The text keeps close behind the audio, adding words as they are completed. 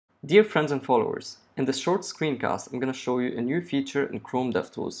Dear friends and followers, in this short screencast, I'm going to show you a new feature in Chrome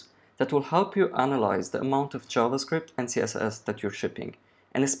DevTools that will help you analyze the amount of JavaScript and CSS that you're shipping,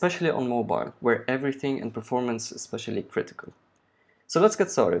 and especially on mobile, where everything in performance is especially critical. So let's get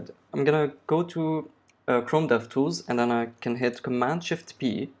started. I'm going to go to Chrome DevTools, and then I can hit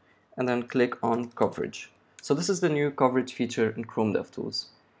Command-Shift-P, and then click on Coverage. So this is the new coverage feature in Chrome DevTools.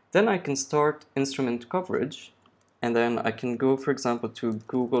 Then I can start instrument coverage, and then I can go, for example, to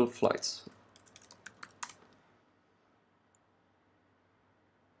Google Flights.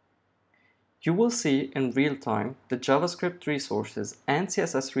 You will see in real time the JavaScript resources and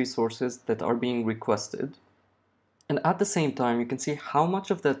CSS resources that are being requested. And at the same time, you can see how much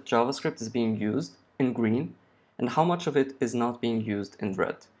of that JavaScript is being used in green and how much of it is not being used in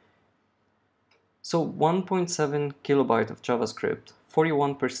red. So 1.7 kilobyte of JavaScript,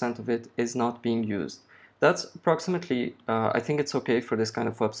 41% of it is not being used. That's approximately, I think it's okay for this kind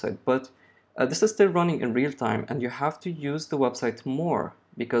of website, but this is still running in real time, and you have to use the website more,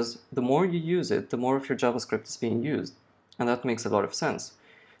 because the more you use it, the more of your JavaScript is being used, and that makes a lot of sense.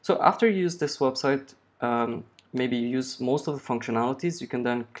 So after you use this website, maybe you use most of the functionalities, you can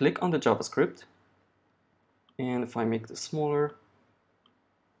then click on the JavaScript, and if I make this smaller,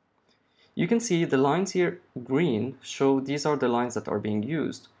 you can see the lines here, green, show these are the lines that are being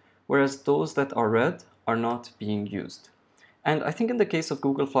used, whereas those that are red are not being used. And I think in the case of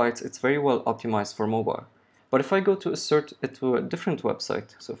Google Flights, it's very well optimized for mobile. But if I go to assert it to a different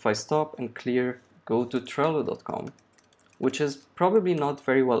website, so if I stop and clear, go to Trello.com, which is probably not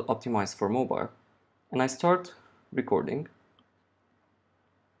very well optimized for mobile, and I start recording,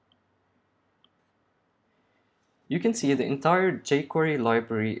 you can see the entire jQuery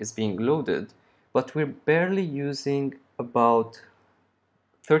library is being loaded, but we're barely using about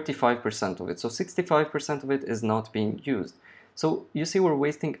 35% of it. So 65% of it is not being used. So you see we're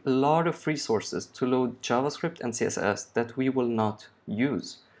wasting a lot of resources to load JavaScript and CSS that we will not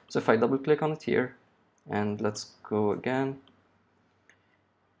use. So if I double click on it here, and let's go again,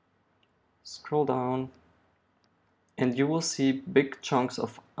 scroll down, and you will see big chunks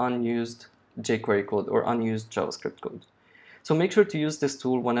of unused jQuery code or unused JavaScript code. So make sure to use this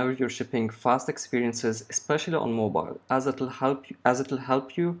tool whenever you're shipping fast experiences, especially on mobile, as it'll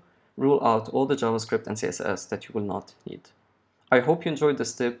help you rule out all the JavaScript and CSS that you will not need. I hope you enjoyed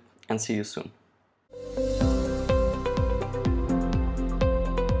this tip, and see you soon.